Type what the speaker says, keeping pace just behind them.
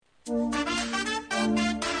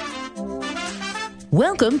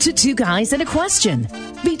Welcome to Two Guys and a Question.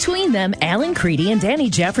 Between them, Alan Creedy and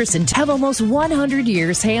Danny Jefferson have almost 100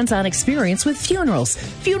 years hands-on experience with funerals,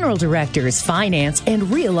 funeral directors, finance,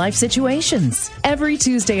 and real-life situations. Every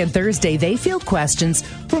Tuesday and Thursday, they field questions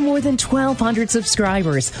for more than 1,200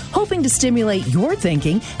 subscribers, hoping to stimulate your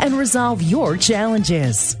thinking and resolve your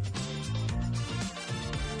challenges.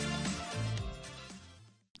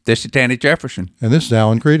 This is Danny Jefferson. And this is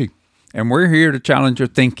Alan Creedy. And we're here to challenge your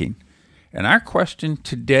thinking. And our question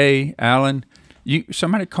today, Alan,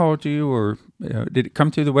 somebody called you, or did it come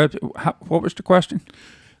through the web? What was the question?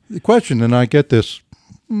 The question, and I get this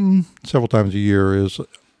several times a year, is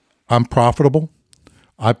I'm profitable.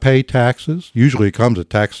 I pay taxes. Usually it comes at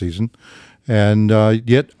tax season. And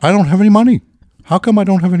yet I don't have any money. How come I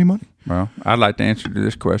don't have any money? Well, I'd like to answer to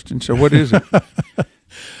this question. So what is it?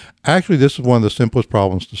 Actually, this is one of the simplest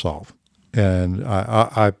problems to solve. And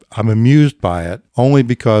I'm amused by it only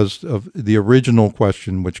because of the original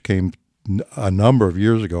question, which came a number of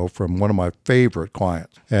years ago from one of my favorite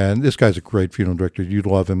clients. And this guy's a great funeral director. You'd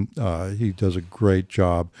love him. He does a great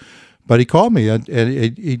job. But he called me, and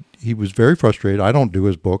he was very frustrated. I don't do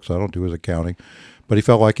his books. I don't do his accounting. But he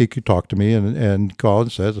felt like he could talk to me and called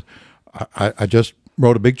and says, I just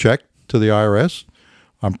wrote a big check to the IRS.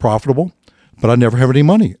 I'm profitable, but I never have any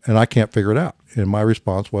money, and I can't figure it out. And my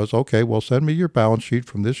response was, okay, well, send me your balance sheet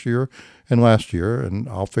from this year and last year, and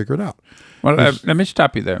I'll figure it out. Well, let me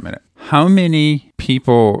stop you there a minute. How many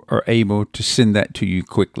people are able to send that to you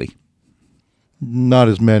quickly? Not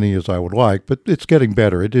as many as I would like, but it's getting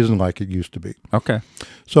better. It isn't like it used to be. Okay.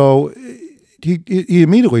 So he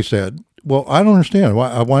immediately said, well, I don't understand.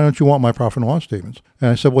 Why don't you want my profit and loss statements?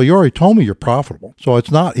 And I said, well, you already told me you're profitable, so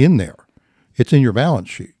it's not in there. It's in your balance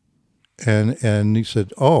sheet. And he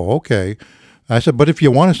said, oh, okay. I said, but if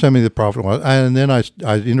you want to send me the profit and loss, and then I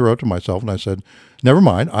interrupted myself and I said, never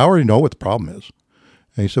mind. I already know what the problem is.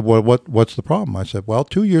 And he said, well, what's the problem? I said, well,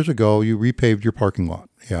 2 years ago, you repaved your parking lot.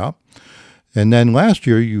 Yeah. And then last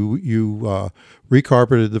year, you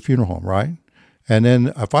recarpeted the funeral home, right? And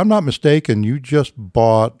then, if I'm not mistaken, you just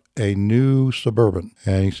bought a new Suburban.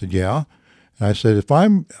 And he said, yeah. And I said,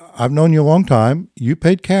 I've known you a long time. You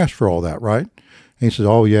paid cash for all that, right? And he said,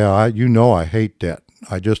 oh, yeah, I hate debt.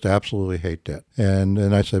 I just absolutely hate debt. And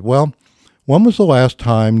I said, well, when was the last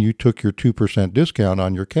time you took your 2% discount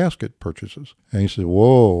on your casket purchases? And he said,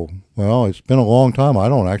 whoa, well, it's been a long time. I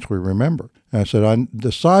don't actually remember. And I said,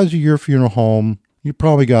 the size of your funeral home, you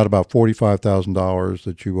probably got about $45,000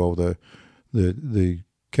 that you owe the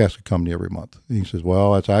casket company every month. And he says,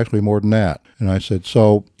 well, that's actually more than that. And I said,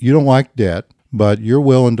 so you don't like debt, but you're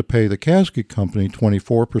willing to pay the casket company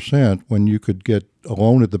 24% when you could get a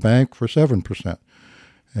loan at the bank for 7%.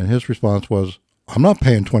 And his response was, I'm not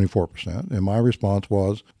paying 24%. And my response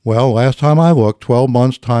was, well, last time I looked, 12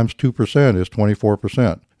 months times 2% is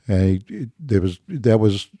 24%. And that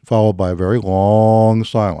was followed by a very long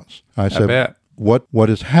silence. I said, bet. What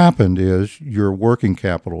has happened is your working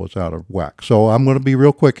capital is out of whack. So I'm going to be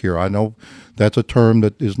real quick here. I know that's a term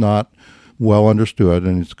that is not well understood,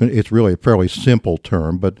 and it's really a fairly simple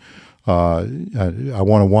term, but I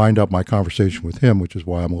want to wind up my conversation with him, which is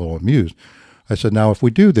why I'm a little amused. I said, now, if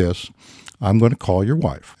we do this, I'm going to call your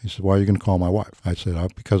wife. He said, why are you going to call my wife? I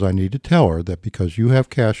said, because I need to tell her that because you have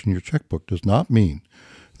cash in your checkbook does not mean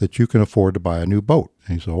that you can afford to buy a new boat.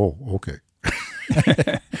 And he said, oh, okay.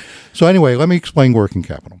 So anyway, let me explain working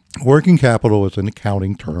capital. Working capital is an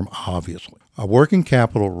accounting term, obviously. A working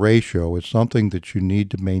capital ratio is something that you need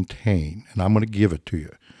to maintain, and I'm going to give it to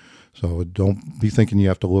you. So don't be thinking you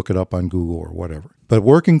have to look it up on Google or whatever. But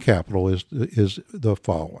working capital is the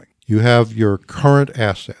following. You have your current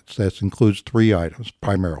assets. That includes 3 items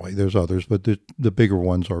primarily. There's others, but the bigger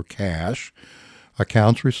ones are cash,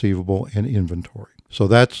 accounts receivable, and inventory. So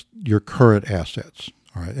that's your current assets.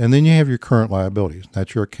 All right. And then you have your current liabilities.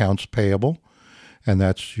 That's your accounts payable, and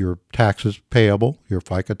that's your taxes payable, your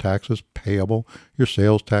FICA taxes payable, your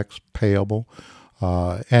sales tax payable,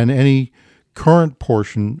 and any current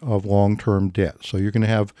portion of long-term debt. So you're going to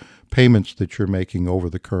have payments that you're making over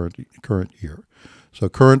the current year. So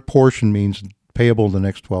current portion means payable in the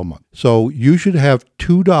next 12 months. So you should have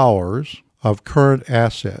 $2 of current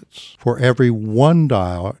assets for every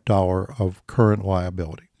 $1 of current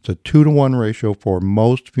liability. It's a 2-to-1 ratio for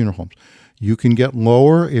most funeral homes. You can get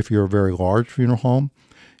lower if you're a very large funeral home.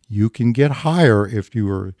 You can get higher if you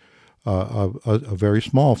are a very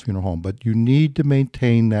small funeral home, but you need to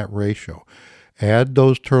maintain that ratio. Add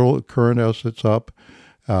those current assets up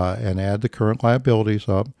and add the current liabilities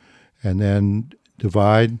up, and then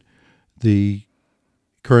divide the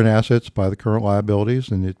current assets by the current liabilities,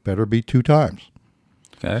 and it better be 2 times.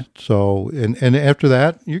 Okay. So, and after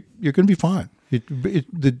that, you're going to be fine.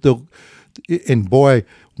 And boy,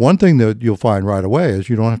 one thing that you'll find right away is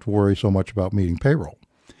you don't have to worry so much about meeting payroll.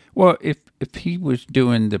 Well, if he was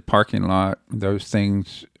doing the parking lot, those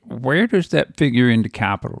things, where does that figure into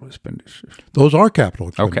capital expenditures? Those are capital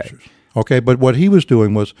expenditures. Okay, but what he was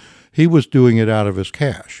doing was he was doing it out of his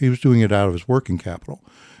cash. He was doing it out of his working capital,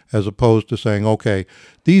 as opposed to saying, okay,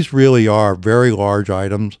 these really are very large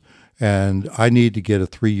items, and I need to get a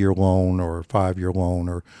 3-year loan or a 5-year loan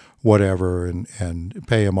or whatever and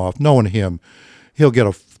pay him off. Knowing him, he'll get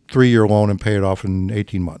a 3-year loan and pay it off in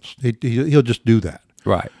 18 months. He'll just do that.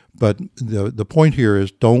 Right. But the point here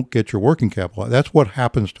is don't get your working capital. That's what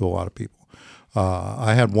happens to a lot of people.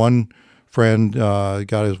 I had one friend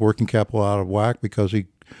got his working capital out of whack because he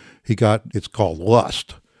got, it's called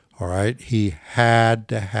lust. All right. He had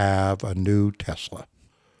to have a new Tesla.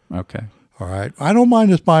 Okay. All right. I don't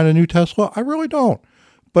mind just buying a new Tesla. I really don't.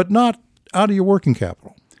 But not out of your working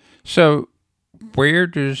capital. So where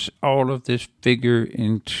does all of this figure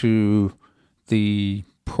into the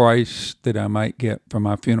price that I might get for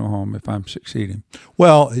my funeral home if I'm succeeding?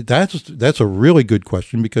 Well, that's a really good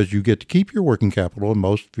question because you get to keep your working capital in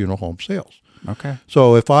most funeral home sales. Okay.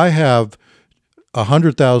 So if I have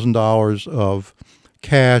 $100,000 of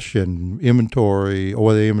cash and inventory,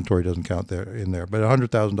 or the inventory doesn't count in there, but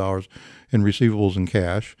 $100,000 in receivables and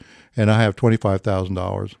cash, and I have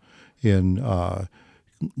 $25,000 in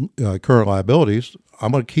current liabilities,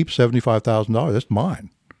 I'm going to keep $75,000. That's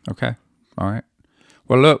mine. Okay. All right.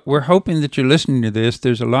 Well, look, we're hoping that you're listening to this.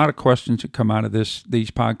 There's a lot of questions that come out of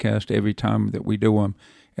these podcasts every time that we do them,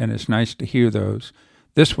 and it's nice to hear those.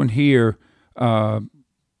 This one here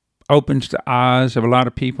opens the eyes of a lot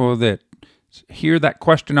of people that hear that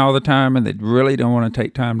question all the time and that really don't want to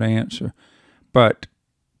take time to answer. But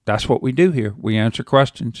that's what we do here. We answer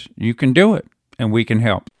questions. You can do it, and we can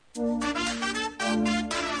help.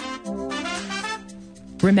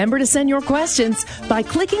 Remember to send your questions by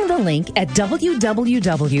clicking the link at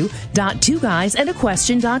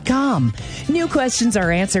www.twoguysandaquestion.com. New questions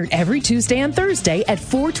are answered every Tuesday and Thursday at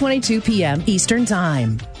 4:22 p.m. Eastern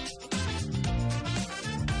Time.